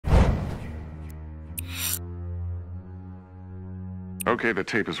Okay, the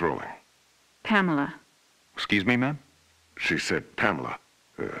tape is rolling. Pamela. Excuse me, ma'am? She said Pamela.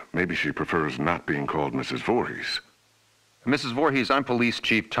 Maybe she prefers not being called Mrs. Voorhees. Mrs. Voorhees, I'm Police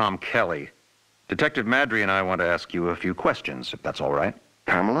Chief Tom Kelly. Detective Madry and I want to ask you a few questions, if that's all right.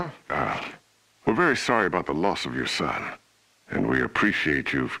 Pamela? We're very sorry about the loss of your son. And we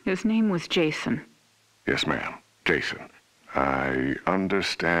appreciate you. His name was Jason. Yes, ma'am. Jason. I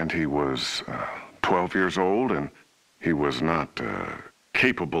understand he was 12 years old and he was not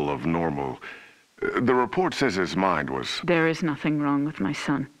capable of normal. The report says his mind was... There is nothing wrong with my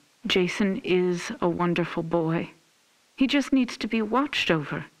son. Jason is a wonderful boy. He just needs to be watched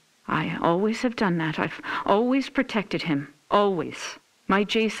over. I always have done that. I've always protected him. Always. My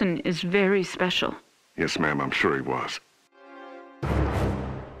Jason is very special. Yes, ma'am, I'm sure he was.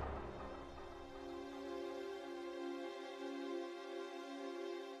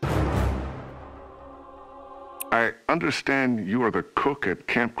 I understand you are the cook at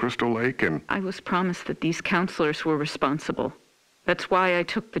Camp Crystal Lake and... I was promised that these counselors were responsible. That's why I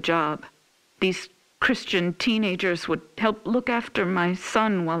took the job. These Christian teenagers would help look after my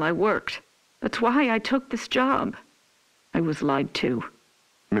son while I worked. That's why I took this job. I was lied to.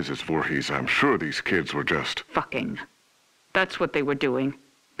 Mrs. Voorhees, I'm sure these kids were just... Fucking. That's what they were doing.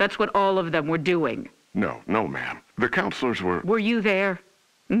 That's what all of them were doing. No, ma'am. The counselors were... Were you there?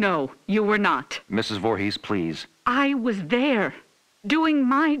 No, you were not. Mrs. Voorhees, please. I was there, doing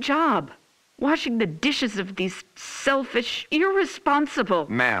my job, washing the dishes of these selfish, irresponsible...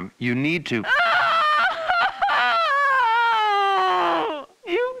 Ma'am, you need to...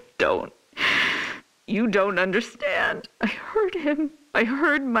 You don't understand. I heard him. I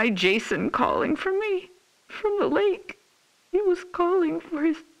heard my Jason calling for me from the lake. He was calling for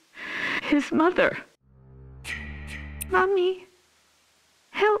his mother. Mommy.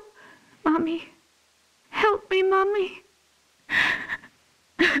 Help, Mommy. Help me, Mommy.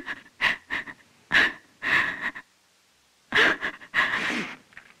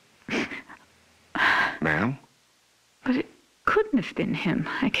 Ma'am? But it couldn't have been him,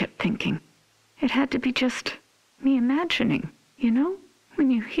 I kept thinking. It had to be just me imagining, you know?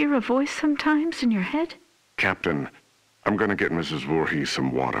 When you hear a voice sometimes in your head. Captain, I'm going to get Mrs. Voorhees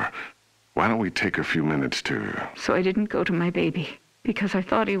some water. Why don't we take a few minutes to... So I didn't go to my baby, because I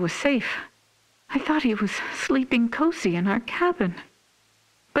thought he was safe. I thought he was sleeping cozy in our cabin.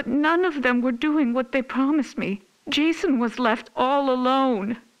 But none of them were doing what they promised me. Jason was left all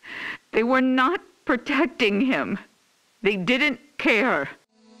alone. They were not protecting him. They didn't care.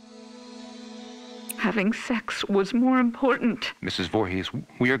 Having sex was more important. Mrs. Voorhees,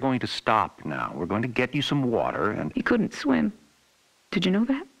 we are going to stop now. We're going to get you some water and... He couldn't swim. Did you know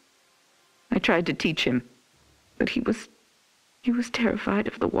that? I tried to teach him, but he was terrified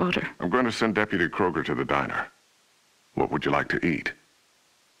of the water. I'm going to send Deputy Kroger to the diner. What would you like to eat?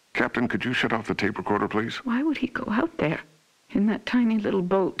 Captain, could you shut off the tape recorder, please? Why would he go out there in that tiny little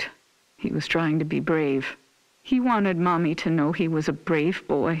boat? He was trying to be brave. He wanted Mommy to know he was a brave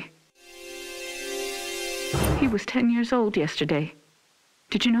boy. He was 10 years old yesterday.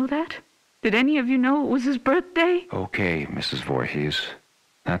 Did you know that? Did any of you know it was his birthday? Okay, Mrs. Voorhees.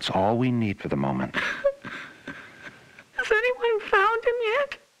 That's all we need for the moment. Has anyone found him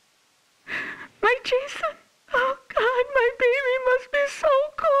yet? My Jason? Oh, God, my baby must be so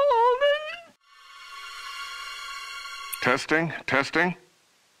cold. Testing?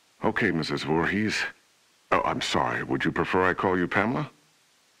 Okay, Mrs. Voorhees. Oh, I'm sorry. Would you prefer I call you Pamela?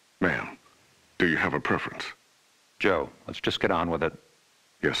 Ma'am, do you have a preference? Joe, let's just get on with it.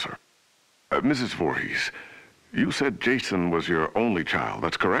 Yes, sir. Mrs. Voorhees, you said Jason was your only child,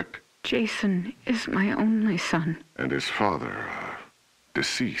 that's correct? Jason is my only son. And his father,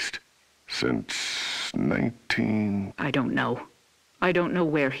 deceased since 19... I don't know. I don't know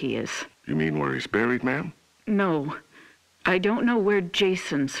where he is. You mean where he's buried, ma'am? No. I don't know where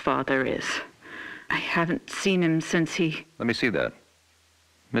Jason's father is. I haven't seen him since he... Let me see that.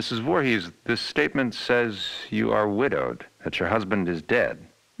 Mrs. Voorhees, this statement says you are widowed, that your husband is dead.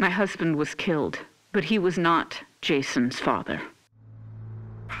 My husband was killed, but he was not Jason's father.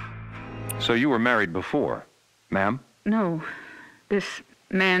 So you were married before, ma'am? No, this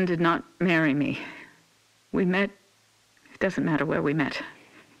man did not marry me. We met... It doesn't matter where we met.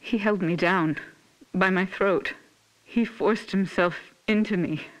 He held me down by my throat. He forced himself into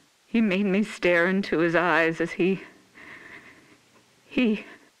me. He made me stare into his eyes as he...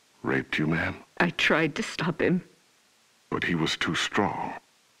 Raped you, ma'am? I tried to stop him. But he was too strong.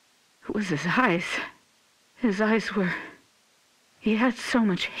 It was his eyes. His eyes were... He had so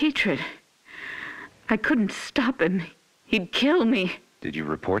much hatred. I couldn't stop him. He'd kill me. Did you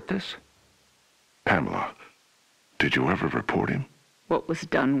report this? Pamela, did you ever report him? What was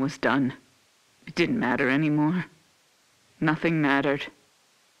done was done. It didn't matter anymore. Nothing mattered.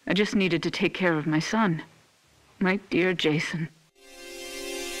 I just needed to take care of my son. My dear Jason.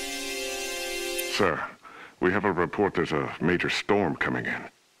 Sir, we have a report there's a major storm coming in.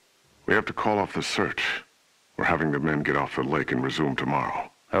 We have to call off the search. We're having the men get off the lake and resume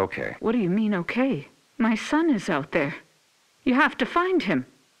tomorrow. Okay. What do you mean, okay? My son is out there. You have to find him.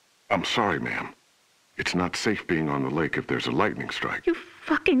 I'm sorry, ma'am. It's not safe being on the lake if there's a lightning strike. You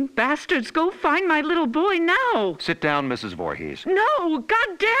fucking bastards, go find my little boy now! Sit down, Mrs. Voorhees. No,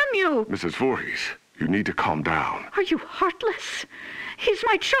 God damn you! Mrs. Voorhees, you need to calm down. Are you heartless? He's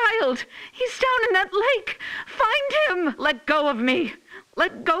my child. He's down in that lake. Find him! Let go of me.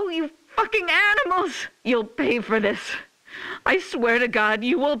 Let go, you fucking animals! You'll pay for this. I swear to God,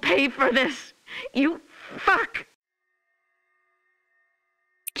 you will pay for this. You fuck!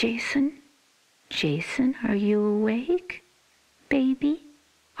 Jason? Jason, are you awake? Baby?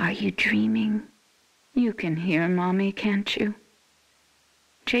 Are you dreaming? You can hear Mommy, can't you?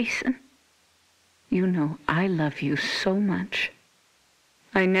 Jason? You know I love you so much.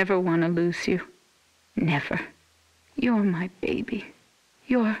 I never want to lose you. Never. You're my baby.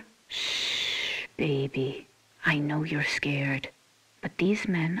 Shh, baby. I know you're scared, but these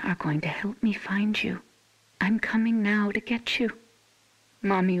men are going to help me find you. I'm coming now to get you.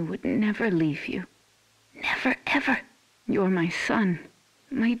 Mommy would never leave you. Never, ever. You're my son,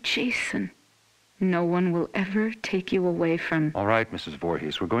 my Jason. No one will ever take you away from... All right, Mrs.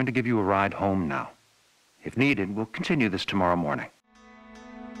 Voorhees, we're going to give you a ride home now. If needed, we'll continue this tomorrow morning.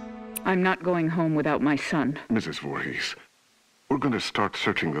 I'm not going home without my son. Mrs. Voorhees, we're going to start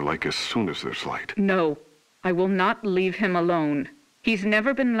searching the lake as soon as there's light. No, I will not leave him alone. He's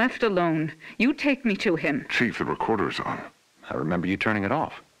never been left alone. You take me to him. Chief, the recorder's on. I remember you turning it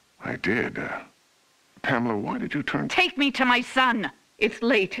off. I did. Pamela, why did you turn... Take me to my son! It's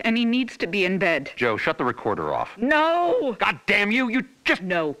late, and he needs to be in bed. Joe, shut the recorder off. No! God damn you! You just...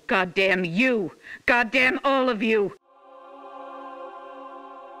 No, goddamn you! Goddamn all of you!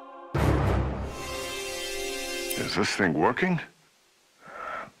 Is this thing working?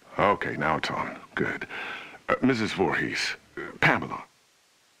 Okay, now it's on. Good. Mrs. Voorhees, Pamela.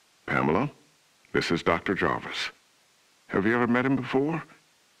 Pamela, this is Dr. Jarvis. Have you ever met him before?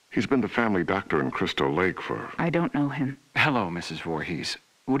 He's been the family doctor in Crystal Lake for... I don't know him. Hello, Mrs. Voorhees.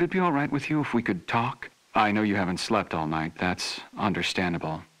 Would it be all right with you if we could talk? I know you haven't slept all night. That's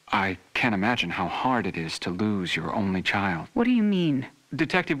understandable. I can't imagine how hard it is to lose your only child. What do you mean?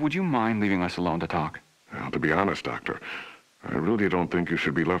 Detective, would you mind leaving us alone to talk? Well, to be honest, Doctor, I really don't think you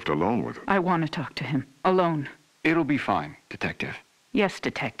should be left alone with him. I want to talk to him. Alone. It'll be fine, Detective. Yes,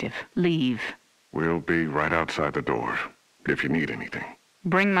 Detective. Leave. We'll be right outside the door, if you need anything.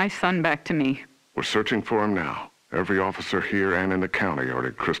 Bring my son back to me. We're searching for him now. Every officer here and in the county are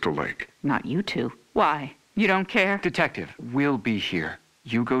at Crystal Lake. Not you two. Why? You don't care? Detective, we'll be here.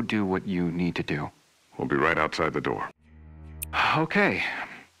 You go do what you need to do. We'll be right outside the door. Okay.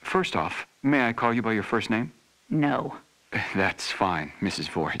 First off, may I call you by your first name? No. That's fine, Mrs.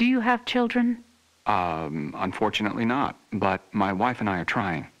 Voorhees. Do you have children? Unfortunately not, but my wife and I are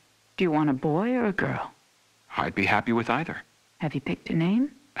trying. Do you want a boy or a girl? I'd be happy with either. Have you picked a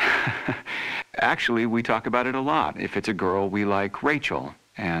name? Actually, we talk about it a lot. If it's a girl, we like Rachel,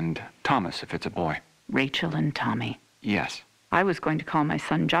 and Thomas if it's a boy. Rachel and Tommy. Yes. I was going to call my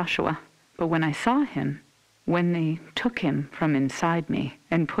son Joshua, but when I saw him, when they took him from inside me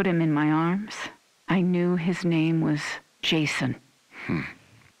and put him in my arms, I knew his name was Jason.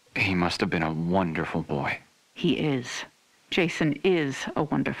 He must have been a wonderful boy. He is. Jason is a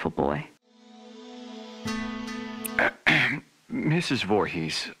wonderful boy. Mrs.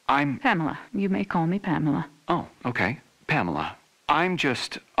 Voorhees, I'm... Pamela. You may call me Pamela. Oh, okay. Pamela. I'm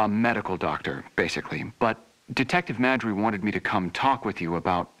just a medical doctor, basically, but Detective Madry wanted me to come talk with you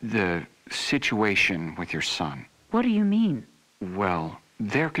about the situation with your son. What do you mean? Well,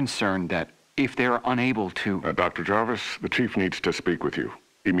 they're concerned that if they're unable to... Dr. Jarvis, the chief needs to speak with you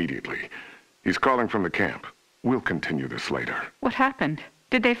immediately. He's calling from the camp. We'll continue this later. What happened?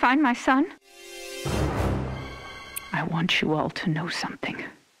 Did they find my son? I want you all to know something.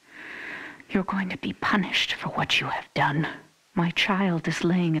 You're going to be punished for what you have done. My child is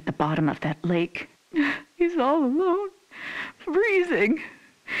laying at the bottom of that lake. He's all alone, freezing.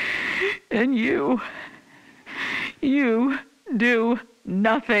 And you do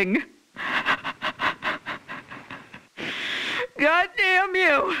nothing. God damn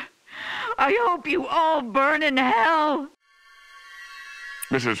you! I hope you all burn in hell!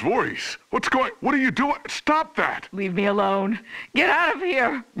 Mrs. Voorhees, what are you doing? Stop that! Leave me alone. Get out of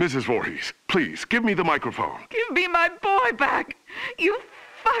here. Mrs. Voorhees, please, give me the microphone. Give me my boy back. You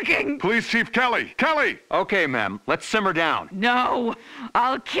fucking... Police Chief Kelly! Kelly! Okay, ma'am, let's simmer down. No,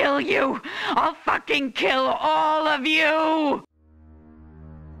 I'll kill you. I'll fucking kill all of you.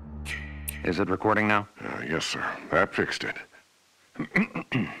 Is it recording now? Yes, sir. That fixed it.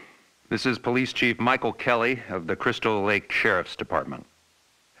 This is Police Chief Michael Kelly of the Crystal Lake Sheriff's Department.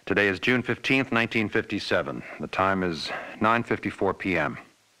 Today is June 15th, 1957. The time is 9:54 p.m.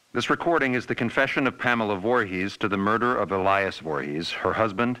 This recording is the confession of Pamela Voorhees to the murder of Elias Voorhees, her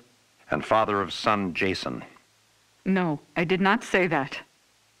husband, and father of son Jason. No, I did not say that.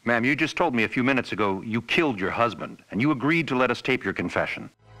 Ma'am, you just told me a few minutes ago you killed your husband, and you agreed to let us tape your confession.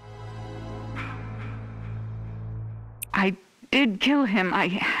 I did kill him. I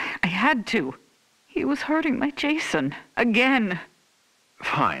had to. He was hurting my Jason. Again.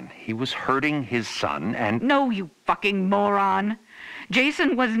 Fine. He was hurting his son, and... No, you fucking moron.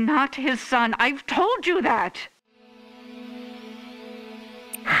 Jason was not his son. I've told you that.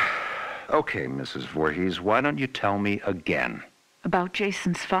 Okay, Mrs. Voorhees, why don't you tell me again? About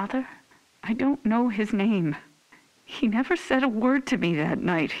Jason's father? I don't know his name. He never said a word to me that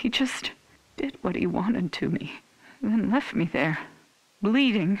night. He just did what he wanted to me. Then left me there,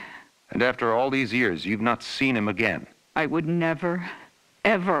 bleeding. And after all these years, you've not seen him again? I would never,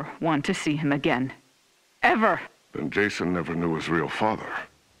 ever want to see him again. Ever. Then Jason never knew his real father.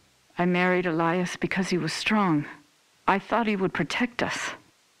 I married Elias because he was strong. I thought he would protect us.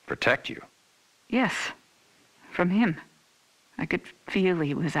 Protect you? Yes, from him. I could feel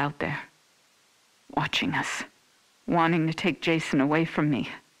he was out there, watching us, wanting to take Jason away from me.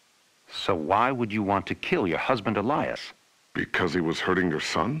 So why would you want to kill your husband Elias? Because he was hurting your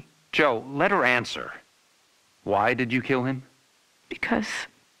son? Joe, let her answer. Why did you kill him? Because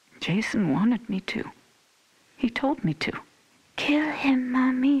Jason wanted me to. He told me to. Kill him,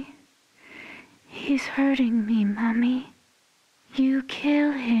 Mommy. He's hurting me, Mommy. You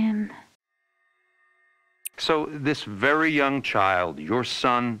kill him. So this very young child, your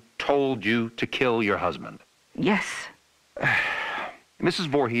son, told you to kill your husband? Yes. Mrs.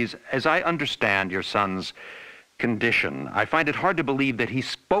 Voorhees, as I understand your son's condition, I find it hard to believe that he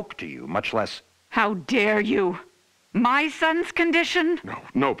spoke to you, much less... How dare you? My son's condition?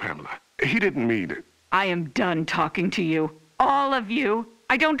 No, Pamela. He didn't mean it. I am done talking to you. All of you.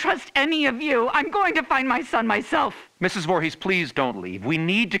 I don't trust any of you. I'm going to find my son myself. Mrs. Voorhees, please don't leave. We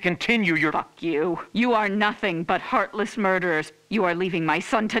need to continue your... Fuck you. You are nothing but heartless murderers. You are leaving my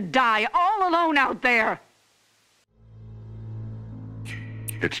son to die all alone out there.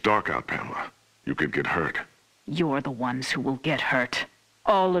 It's dark out, Pamela. You could get hurt. You're the ones who will get hurt.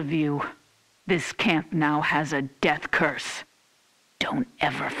 All of you. This camp now has a death curse. Don't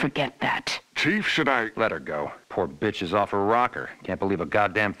ever forget that. Chief, should I... Let her go. Poor bitch is off her rocker. Can't believe a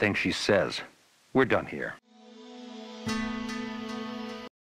goddamn thing she says. We're done here.